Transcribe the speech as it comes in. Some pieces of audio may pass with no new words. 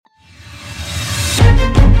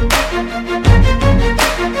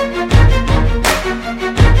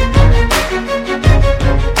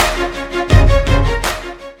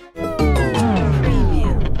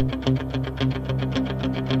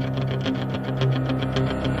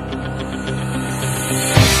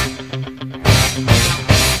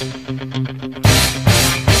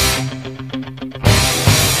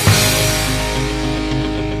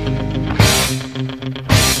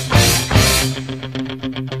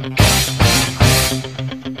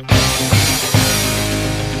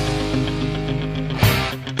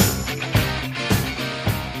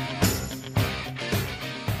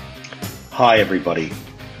Hi everybody,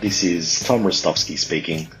 this is Tom Rustowski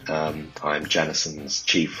speaking. I'm Janison's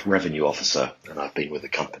Chief Revenue Officer and I've been with the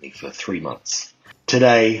company for 3 months.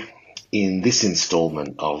 Today, in this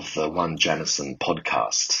installment of the One Janison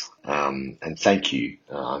podcast, and thank you,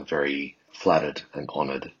 I'm very flattered and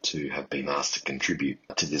honoured to have been asked to contribute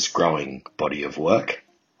to this growing body of work.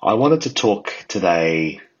 I wanted to talk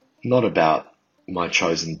today not about my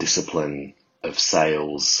chosen discipline of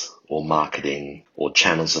sales or marketing or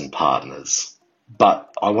channels and partners,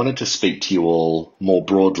 but I wanted to speak to you all more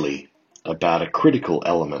broadly about a critical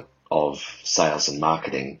element of sales and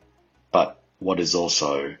marketing, but what is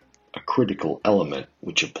also a critical element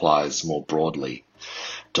which applies more broadly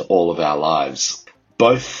to all of our lives,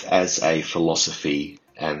 both as a philosophy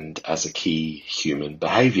and as a key human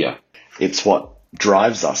behaviour. It's what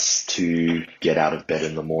drives us to get out of bed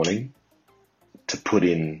in the morning, to put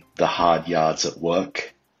in the hard yards at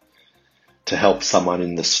work, to help someone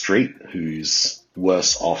in the street who's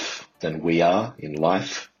worse off than we are in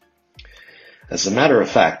life. As a matter of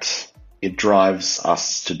fact, it drives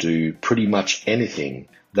us to do pretty much anything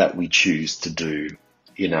that we choose to do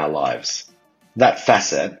in our lives. That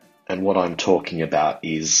facet, and what I'm talking about,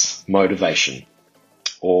 is motivation,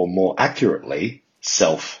 or more accurately,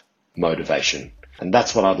 self-motivation. And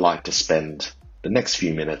that's what I'd like to spend the next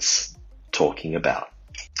few minutes talking about.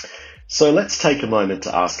 So let's take a moment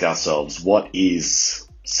to ask ourselves, what is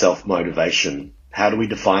self-motivation? How do we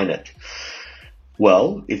define it?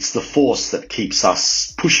 Well, it's the force that keeps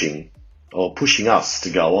us pushing us to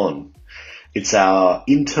go on. It's our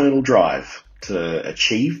internal drive to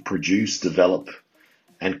achieve, produce, develop,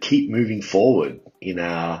 and keep moving forward in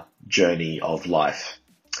our journey of life.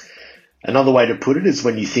 Another way to put it is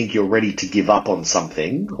when you think you're ready to give up on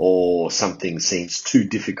something, or something seems too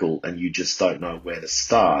difficult and you just don't know where to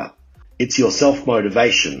start. It's your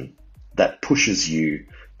self-motivation that pushes you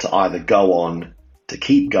to either go on, to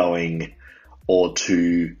keep going, or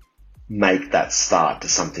to make that start to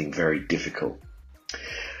something very difficult.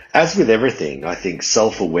 As with everything, I think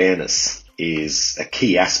self-awareness is a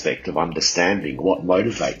key aspect of understanding what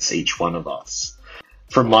motivates each one of us.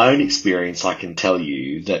 From my own experience, I can tell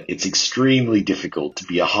you that it's extremely difficult to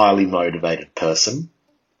be a highly motivated person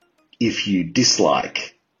if you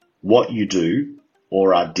dislike what you do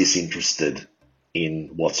or are disinterested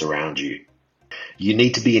in what's around you. You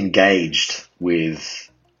need to be engaged with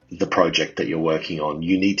the project that you're working on.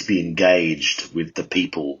 You need to be engaged with the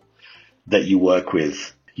people that you work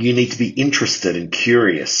with. You need to be interested and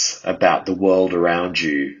curious about the world around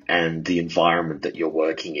you and the environment that you're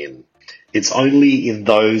working in. It's only in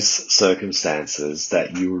those circumstances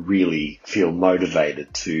that you really feel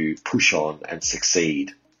motivated to push on and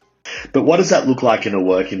succeed. But what does that look like in a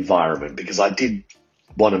work environment? Because I did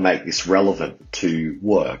want to make this relevant to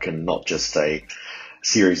work and not just a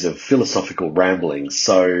series of philosophical ramblings.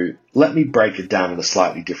 So let me break it down in a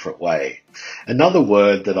slightly different way. Another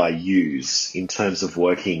word that I use in terms of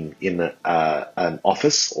working in an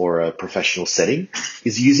office or a professional setting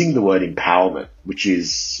is using the word empowerment, which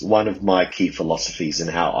is one of my key philosophies in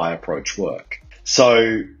how I approach work.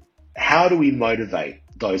 So how do we motivate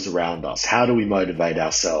those around us? How do we motivate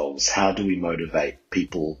ourselves? How do we motivate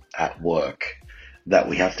people at work that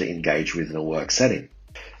we have to engage with in a work setting?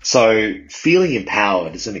 So feeling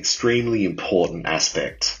empowered is an extremely important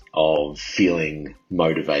aspect of feeling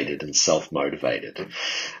motivated and self-motivated.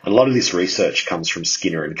 A lot of this research comes from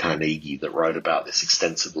Skinner and Carnegie that wrote about this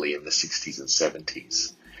extensively in the 60s and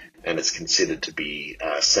 70s, and it's considered to be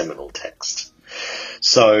a seminal text.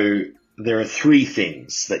 So there are 3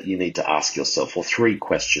 things that you need to ask yourself, or 3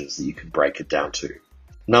 questions that you can break it down to.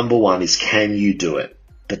 Number 1 is, can you do it?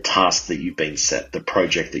 The task that you've been set, the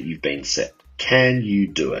project that you've been set. Can you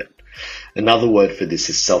do it? Another word for this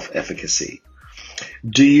is self-efficacy.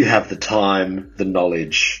 Do you have the time, the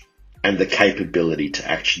knowledge, and the capability to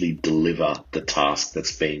actually deliver the task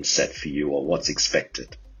that's being set for you or what's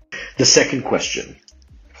expected? The second question,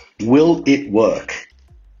 will it work?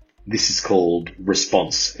 This is called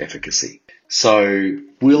response efficacy. So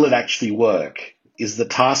will it actually work? Is the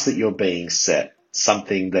task that you're being set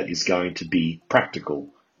something that is going to be practical,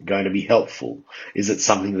 going to be helpful? Is it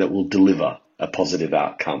something that will deliver a positive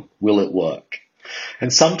outcome? Will it work?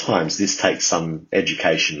 And sometimes this takes some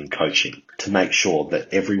education and coaching to make sure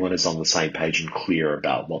that everyone is on the same page and clear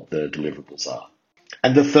about what the deliverables are.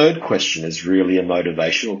 And the third question is really a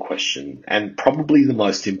motivational question, and probably the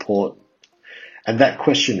most important. And that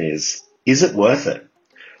question is it worth it?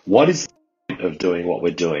 What is the point of doing what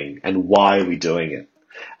we're doing, and why are we doing it?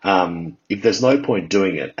 If there's no point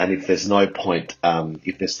doing it, and if there's no point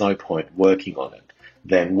working on it,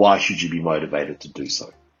 then why should you be motivated to do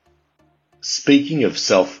so? Speaking of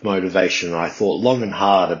self-motivation, I thought long and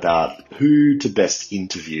hard about who to best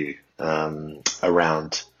interview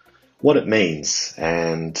around what it means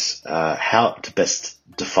and how to best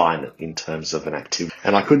define it in terms of an activity.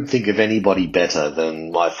 And I couldn't think of anybody better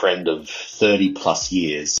than my friend of 30 plus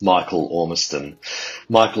years, Michael Ormiston.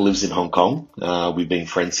 Michael lives in Hong Kong. We've been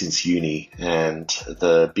friends since uni, and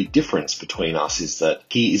the big difference between us is that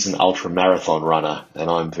he is an ultra marathon runner and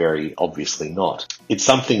I'm very obviously not. It's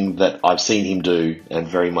something that I've seen him do and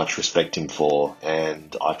very much respect him for,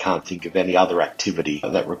 and I can't think of any other activity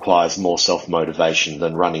that requires more self-motivation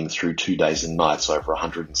than running through 2 days and nights over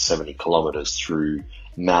 170 kilometers through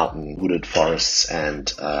mountain, wooded forests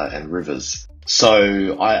and rivers.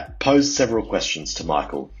 So I posed several questions to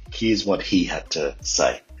Michael. Here's what he had to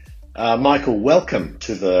say. Michael, welcome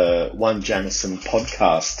to the One Janison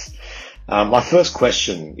podcast. My first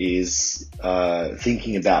question is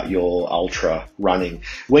thinking about your ultra running.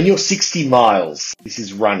 When you're 60 miles, this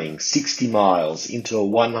is running 60 miles into a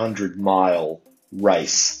 100-mile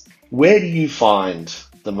race, where do you find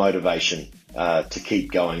the motivation to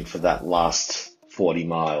keep going for that last 40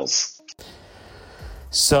 miles?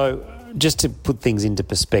 So just to put things into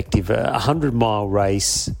perspective, a 100-mile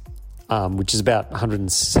race, which is about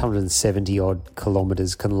 170 odd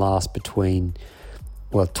kilometres, can last between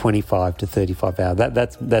 25 to 35 hours.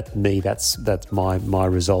 That's me. That's my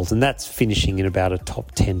result, and that's finishing in about a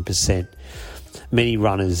top 10%. Many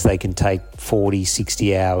runners, they can take 40,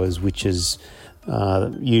 60 hours, which is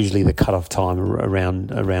usually the cutoff time around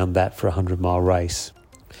that for a 100-mile race.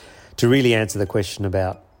 To really answer the question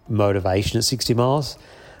about motivation at 60 miles,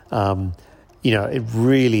 it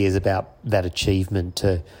really is about that achievement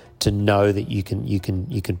to know that you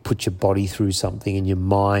can put your body through something and your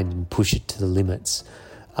mind and push it to the limits.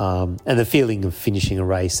 And the feeling of finishing a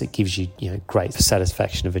race that gives you, great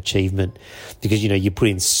satisfaction of achievement, because, you put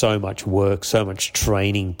in so much work, so much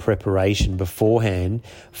training, preparation beforehand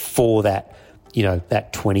for that,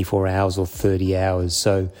 that 24 hours or 30 hours.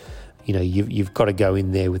 So, you've got to go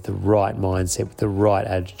in there with the right mindset, with the right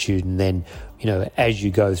attitude. And then, as you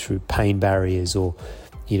go through pain barriers, or,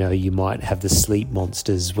 you might have the sleep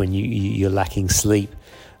monsters when you're lacking sleep,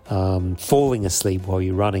 falling asleep while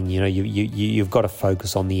you're running. You've got to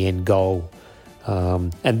focus on the end goal.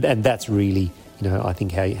 And that's really, I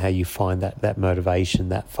think how you find that motivation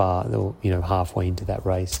that far, or, halfway into that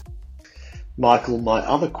race. Michael, my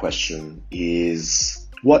other question is,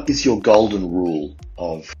 what is your golden rule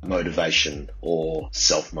of motivation or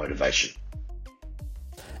self-motivation?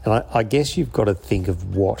 And I guess you've got to think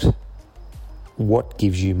of what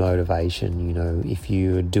gives you motivation. If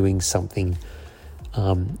you're doing something,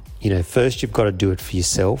 first you've got to do it for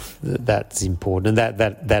yourself. That's important. And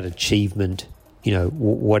that achievement,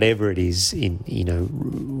 whatever it is in,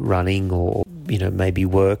 running or, maybe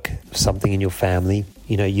work, something in your family,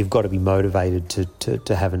 you've got to be motivated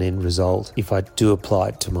to have an end result. If I do apply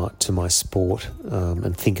it to my sport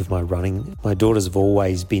and think of my running, my daughters have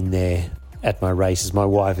always been there at my races, my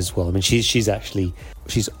wife as well. I mean, she's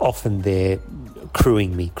often there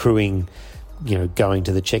crewing, going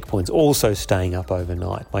to the checkpoints, also staying up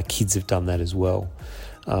overnight. My kids have done that as well.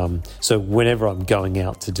 So whenever I'm going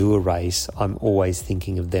out to do a race, I'm always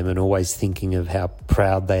thinking of them and always thinking of how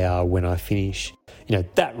proud they are when I finish.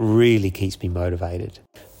 That really keeps me motivated.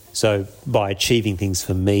 So by achieving things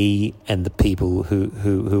for me and the people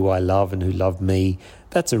who I love and who love me,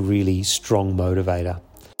 that's a really strong motivator.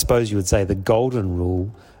 I suppose you would say the golden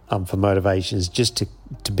rule for motivation is just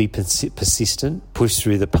to be persistent, push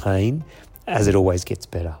through the pain, as it always gets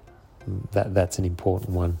better. That's an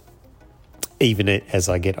important one. Even as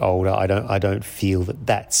I get older, I don't feel that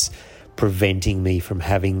that's preventing me from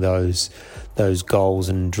having those goals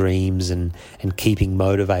and dreams and keeping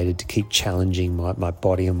motivated to keep challenging my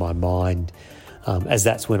body and my mind, as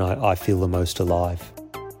that's when I feel the most alive.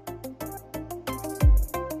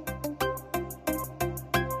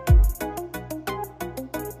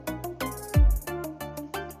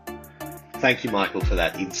 Thank you, Michael, for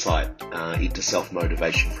that insight into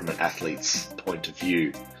self-motivation from an athlete's point of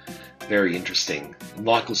view. Very interesting.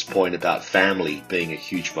 Michael's point about family being a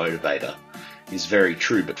huge motivator is very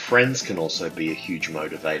true, but friends can also be a huge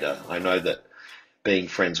motivator. I know that being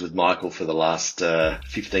friends with Michael for the last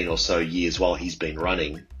 15 or so years while he's been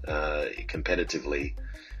running competitively,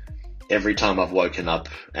 every time I've woken up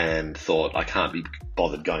and thought I can't be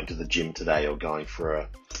bothered going to the gym today or going for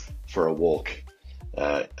a walk,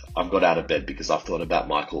 I've got out of bed because I've thought about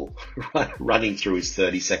Michael running through his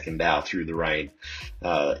 32nd hour through the rain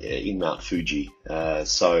in Mount Fuji.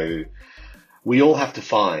 So we all have to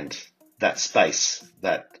find that space,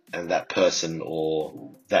 that person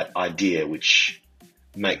or that idea which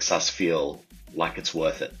makes us feel like it's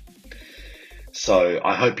worth it. So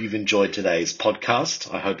I hope you've enjoyed today's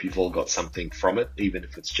podcast. I hope you've all got something from it, even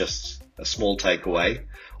if it's just a small takeaway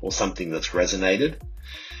or something that's resonated.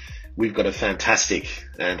 We've got a fantastic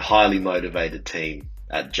and highly motivated team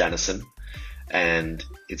at Janison, and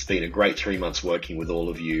it's been a great 3 months working with all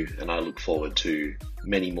of you, and I look forward to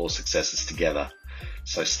many more successes together.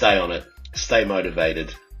 So stay on it, stay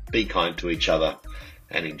motivated, be kind to each other,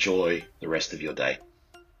 and enjoy the rest of your day.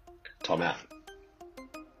 Tom out.